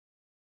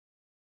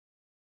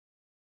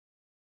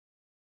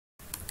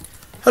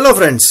Hello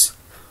friends,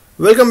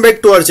 welcome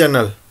back to our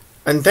channel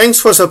and thanks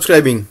for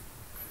subscribing.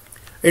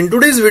 In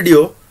today's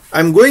video,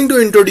 I am going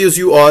to introduce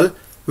you all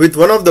with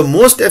one of the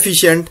most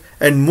efficient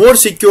and more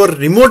secure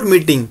remote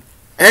meeting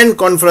and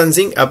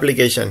conferencing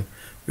application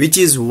which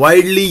is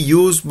widely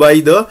used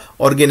by the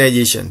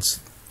organizations.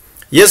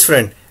 Yes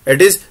friend,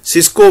 it is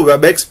Cisco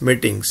Webex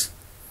Meetings.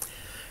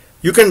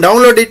 You can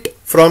download it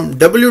from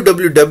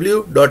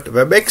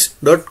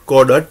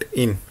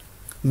www.webex.co.in.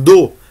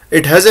 Though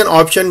it has an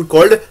option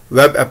called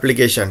web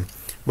application,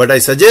 but I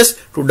suggest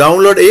to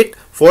download it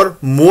for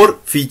more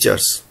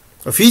features.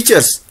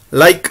 Features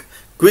like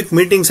quick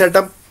meeting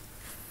setup,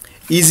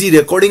 easy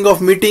recording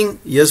of meeting.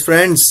 Yes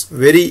friends,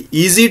 very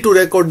easy to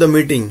record the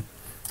meeting.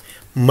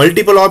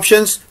 Multiple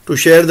options to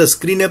share the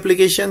screen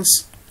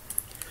applications.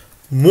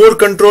 More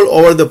control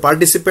over the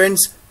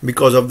participants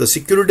because of the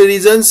security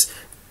reasons.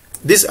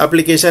 This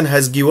application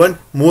has given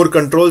more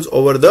controls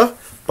over the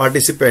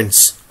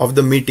participants of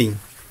the meeting.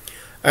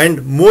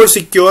 And more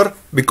secure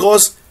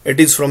because it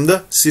is from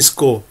the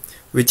Cisco,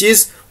 which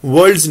is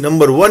world's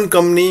 #1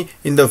 company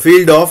in the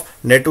field of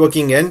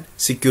networking and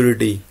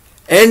security,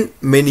 and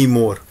many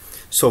more.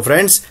 So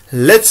friends,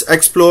 let's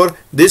explore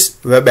this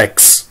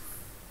Webex.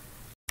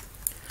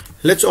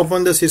 Let's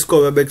open the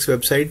Cisco Webex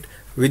website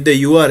with the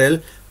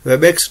URL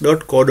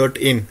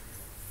webex.co.in.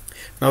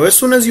 Now as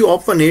soon as you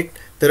open it,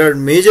 there are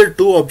major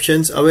two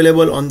options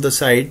available on the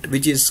site,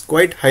 which is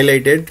quite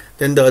highlighted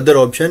than the other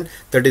option,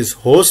 that is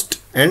host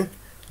and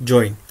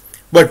join.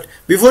 But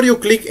before you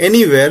click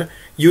anywhere,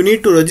 you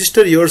need to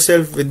register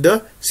yourself with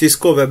the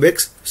Cisco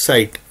Webex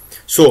site.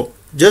 So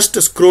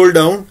just scroll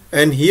down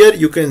and here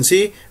you can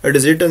see it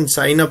is written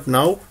sign up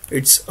now.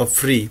 It's a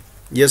free.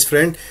 Yes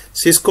friend,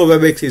 Cisco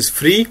Webex is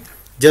free.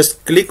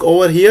 Just click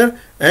over here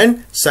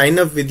and sign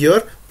up with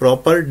your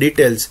proper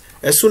details.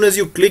 As soon as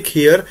you click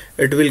here,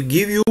 it will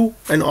give you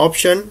an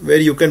option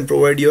where you can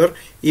provide your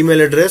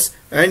email address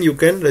and you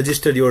can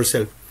register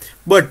yourself.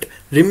 But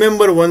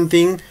remember one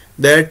thing,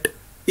 that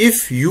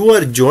if you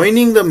are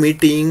joining the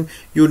meeting,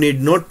 you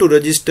need not to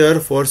register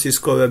for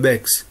Cisco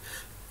Webex.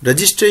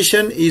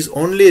 Registration is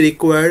only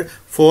required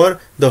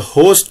for the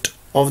host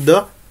of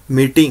the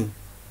meeting.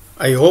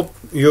 I hope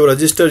you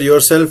registered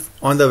yourself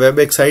on the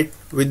Webex site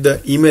with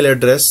the email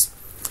address.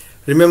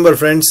 Remember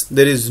friends,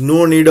 there is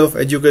no need of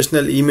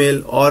educational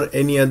email or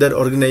any other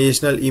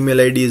organizational email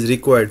ID is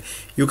required.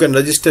 You can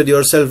register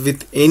yourself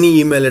with any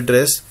email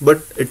address,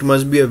 but it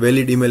must be a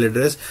valid email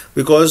address,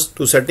 because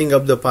to setting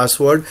up the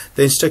password,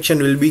 the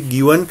instruction will be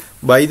given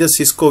by the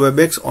Cisco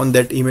Webex on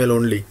that email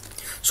only.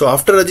 So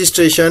after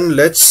registration,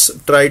 let's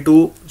try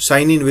to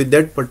sign in with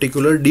that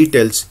particular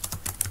details.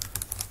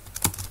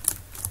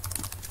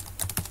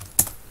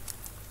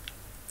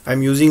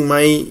 I'm using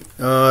my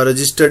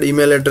registered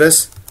email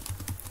address.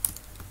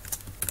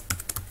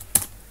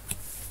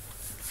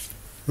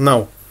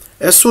 Now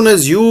as soon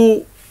as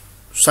you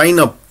sign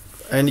up,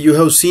 and you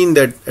have seen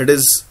that it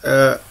is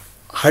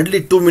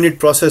hardly 2-minute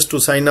process to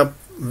sign up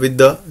with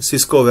the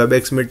Cisco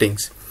Webex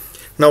Meetings.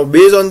 Now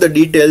based on the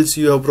details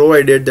you have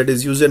provided, that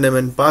is username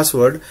and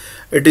password,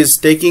 it is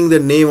taking the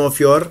name of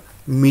your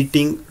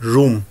meeting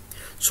room.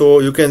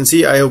 So you can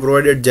see I have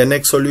provided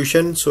GenX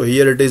solution, so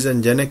here it is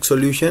in GenX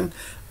solution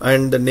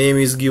and the name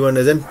is given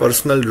as a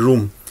personal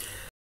room.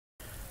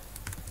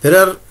 There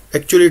are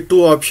actually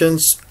two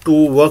options to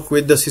work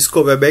with the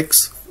Cisco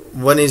Webex.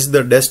 One is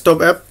the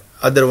desktop app,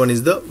 other one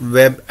is the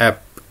web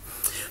app.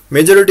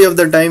 Majority of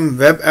the time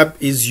web app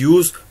is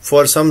used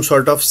for some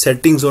sort of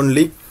settings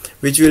only,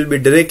 which will be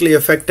directly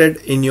affected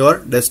in your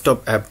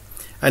desktop app.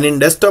 And in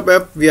desktop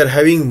app we are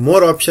having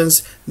more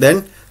options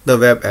than the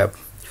web app.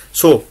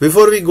 So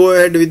before we go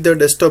ahead with the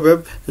desktop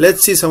app,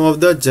 let's see some of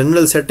the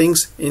general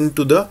settings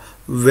into the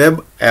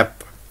web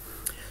app.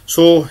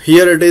 So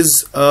here it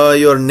is,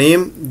 your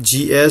name,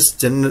 GS,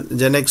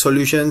 GenX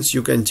Solutions.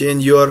 You can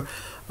change your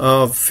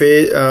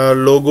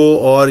logo,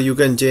 or you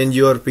can change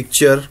your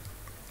picture.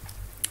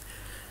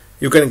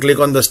 You can click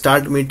on the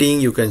start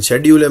meeting, you can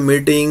schedule a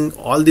meeting.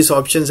 All these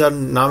options are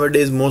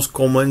nowadays most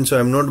common, so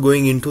I'm not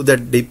going into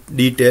that deep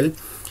detail.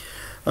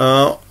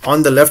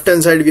 On the left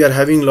hand side we are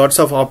having lots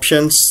of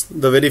options.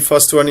 The very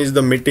first one is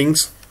the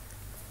meetings.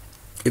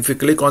 If you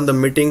click on the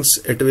meetings,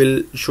 it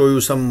will show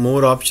you some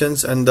more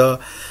options, and the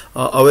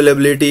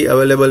availability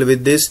available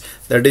with this,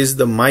 that is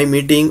the my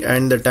meeting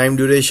and the time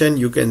duration.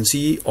 You can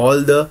see all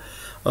the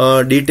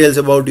details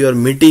about your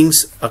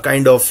meetings, a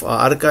kind of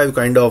archive,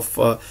 kind of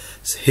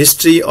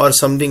history or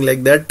something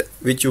like that,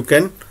 which you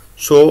can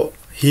show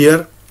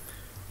here.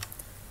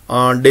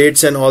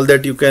 Dates and all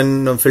that you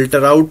can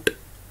filter out.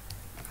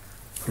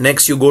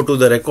 Next you go to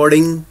the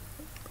recording.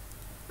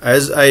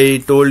 As I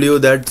told you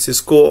that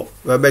Cisco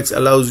Webex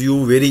allows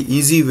you very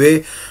easy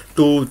way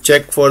to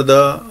check for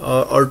the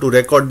or to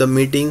record the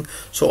meeting.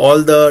 So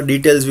all the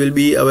details will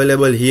be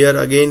available here.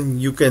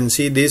 Again you can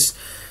see this,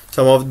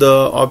 some of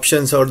the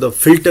options or the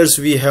filters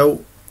we have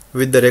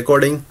with the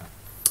recording.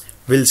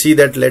 We'll see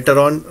that later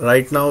on.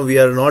 Right now we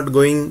are not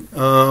going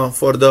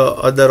for the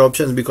other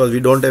options because we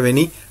don't have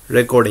any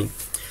recording.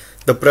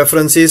 The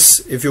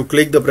preferences, if you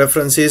click the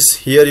preferences,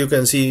 here you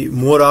can see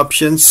more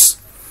options.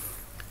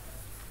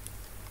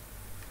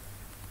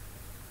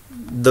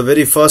 The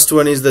very first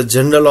one is the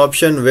general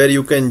option, where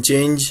you can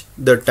change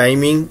the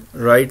timing.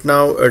 Right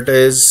now it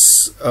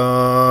is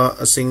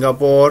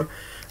Singapore.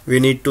 We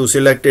need to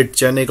select it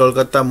Chennai,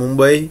 Kolkata,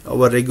 Mumbai,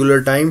 our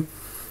regular time.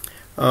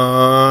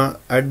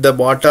 At the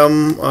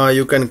bottom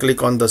you can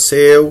click on the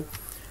save.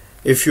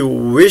 If you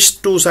wish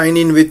to sign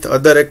in with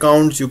other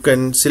accounts, you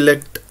can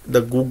select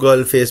the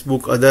Google,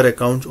 Facebook, other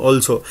accounts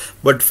also.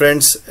 But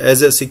friends,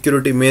 as a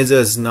security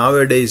measures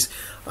nowadays,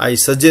 I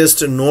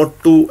suggest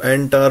not to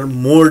enter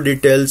more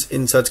details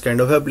in such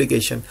kind of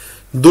application.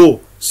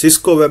 Though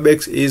Cisco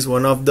Webex is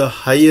one of the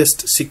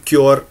highest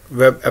secure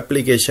web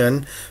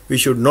application, we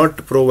should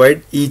not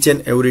provide each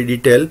and every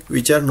detail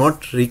which are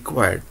not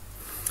required.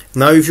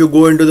 Now if you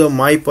go into the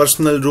my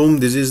personal room,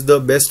 this is the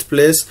best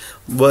place,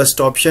 best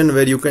option,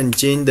 where you can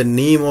change the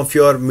name of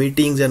your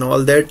meetings and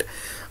all that.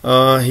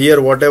 Here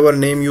whatever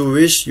name you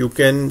wish, you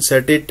can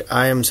set it.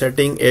 I am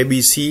setting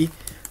ABC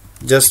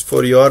just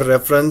for your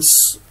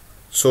reference.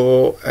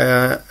 So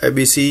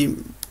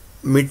ABC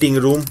meeting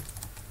room,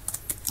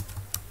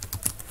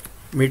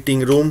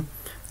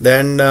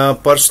 then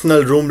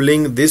personal room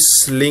link.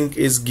 This link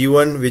is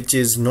given which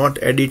is not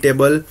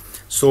editable,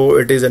 so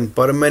it is a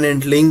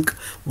permanent link,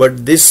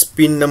 but this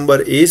pin number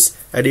is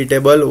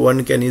editable.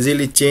 One can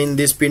easily change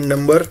this pin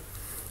number,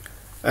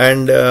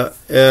 and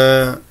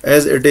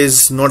as it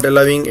is not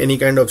allowing any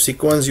kind of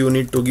sequence, you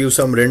need to give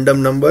some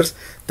random numbers,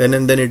 then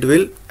and then it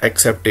will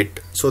accept it.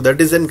 So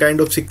that is a kind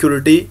of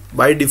security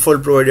by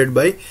default provided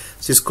by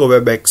Cisco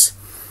Webex.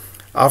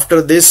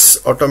 After this,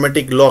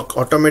 automatic lock,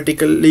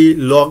 automatically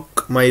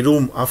lock my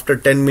room after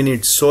 10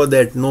 minutes so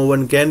that no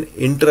one can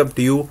interrupt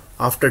you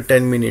after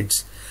 10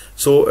 minutes.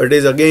 So it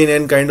is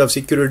again a kind of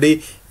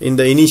security. In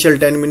the initial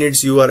 10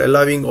 minutes you are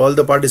allowing all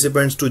the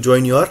participants to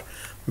join your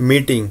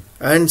meeting,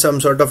 and some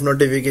sort of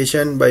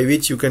notification by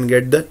which you can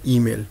get the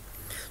email.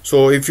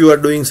 So if you are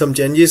doing some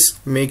changes,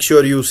 make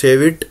sure you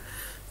save it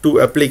to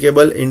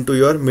applicable into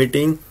your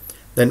meeting.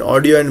 Then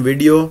audio and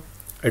video,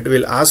 it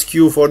will ask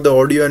you for the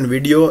audio and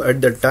video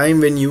at the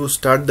time when you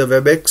start the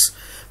Webex,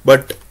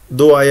 but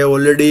though I have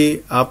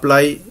already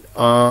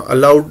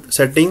allowed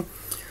setting,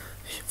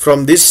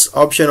 from this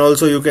option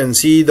also you can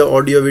see the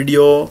audio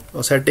video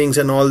settings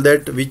and all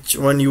that, which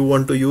one you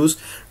want to use.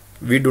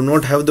 We do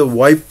not have the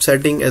VoIP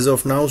setting as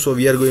of now, so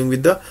we are going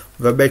with the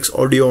Webex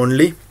audio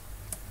only,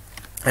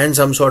 and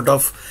some sort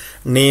of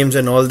names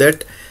and all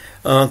that.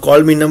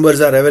 Call me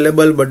numbers are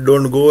available, but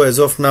don't go as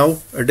of now.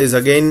 It is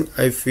again,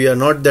 if we are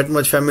not that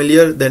much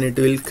familiar, then it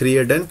will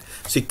create a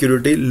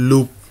security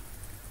loop.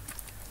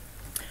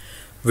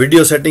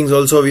 Video settings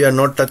also we are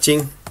not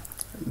touching.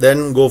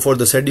 Then go for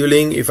the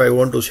scheduling. If I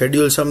want to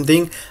schedule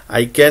something,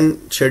 I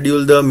can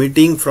schedule the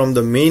meeting from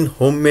the main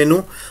home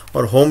menu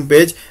or home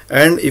page,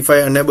 and if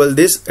I enable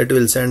this, it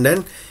will send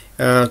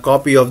a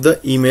copy of the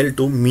email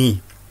to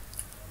me.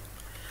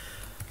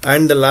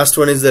 And the last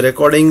one is the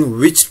recording,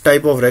 which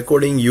type of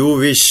recording you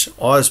wish,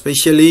 or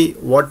especially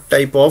what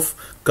type of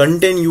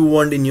content you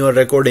want in your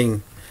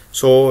recording.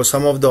 So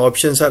some of the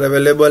options are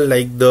available,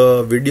 like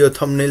the video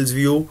thumbnails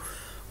view,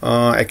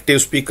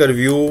 active speaker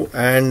view,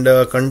 and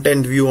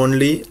content view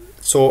only.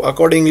 So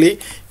accordingly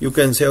you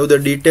can save the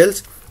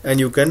details and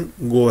you can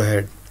go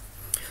ahead.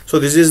 So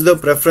this is the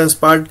preference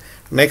part.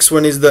 Next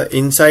one is the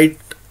insight.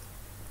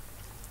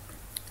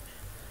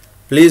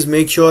 Please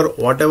make sure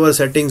whatever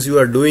settings you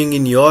are doing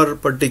in your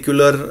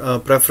particular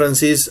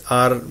preferences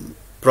are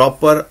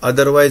proper,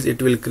 otherwise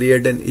it will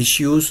create an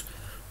issues,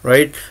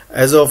 right?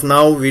 As of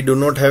now we do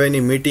not have any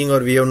meeting,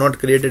 or we have not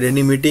created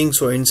any meeting,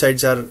 so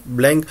insights are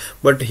blank.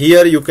 But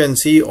here you can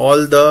see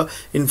all the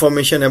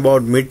information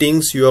about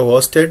meetings you have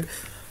hosted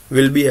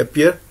will be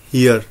appear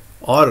here,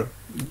 or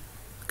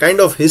kind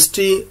of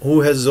history,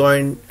 who has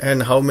joined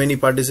and how many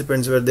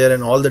participants were there,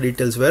 and all the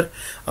details were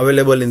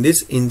available in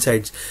this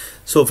insights.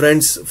 So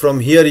friends, from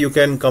here you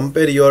can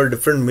compare your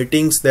different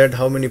meetings, that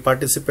how many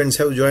participants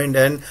have joined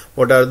and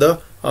what are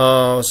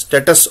the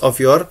status of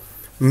your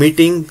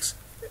meetings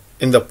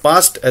in the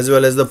past as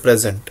well as the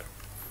present.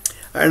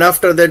 And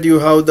after that you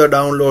have the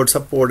download,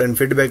 support and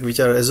feedback, which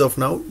are as of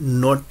now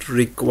not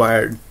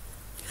required.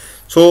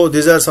 So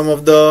these are some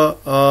of the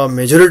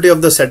majority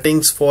of the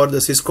settings for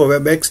the Cisco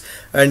Webex,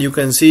 and you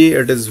can see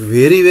it is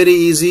very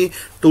easy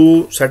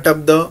to set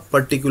up the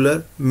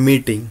particular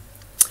meeting.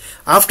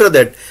 After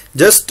that,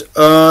 just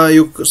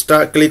you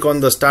click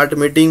on the start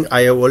meeting.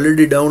 I have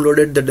already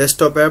downloaded the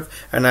desktop app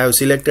and I have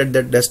selected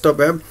that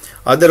desktop app.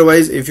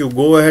 Otherwise, if you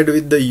go ahead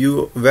with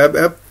the web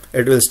app,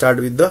 it will start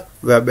with the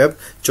web app.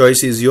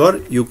 Choice is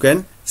yours. You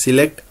can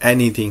select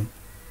anything.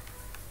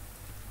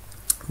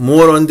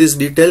 More on this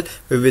detail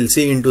we will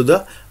see into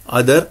the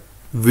other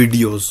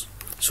videos.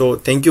 So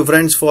thank you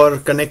friends for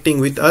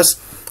connecting with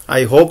us.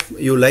 I hope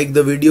you like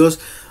the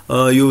videos.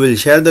 You will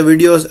share the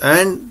videos,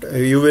 and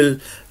you will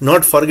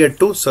not forget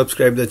to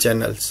subscribe the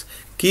channels.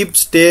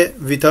 Stay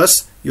with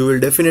us. You will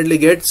definitely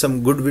get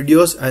some good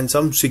videos and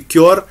some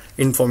secure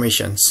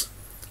informations.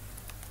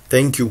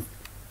 Thank you.